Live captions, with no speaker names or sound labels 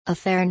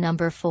Affair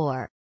number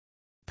 4.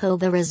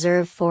 Poba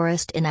Reserve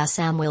Forest in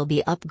Assam will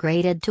be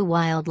upgraded to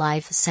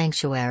wildlife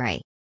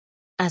sanctuary.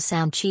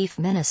 Assam Chief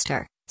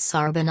Minister,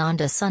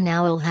 Sarbananda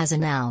Sonowal has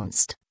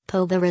announced,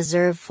 Poba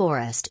Reserve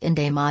Forest in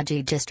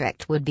Dhemaji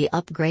district would be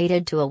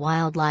upgraded to a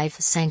wildlife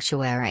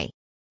sanctuary.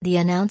 The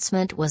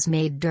announcement was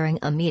made during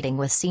a meeting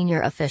with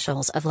senior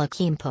officials of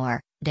Lakhimpur,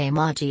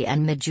 Dhemaji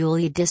and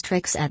Majuli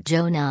districts at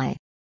Jonai.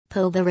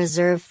 Poba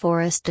Reserve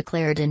Forest,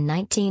 declared in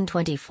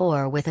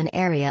 1924 with an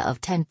area of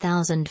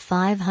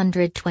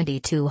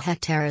 10,522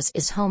 hectares,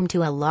 is home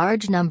to a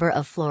large number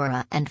of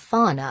flora and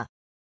fauna.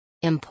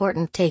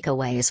 Important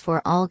takeaways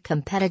for all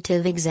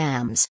competitive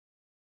exams.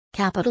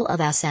 Capital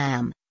of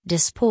Assam,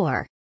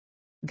 Dispur.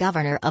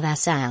 Governor of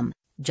Assam,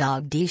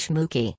 Jagdish Mukhi.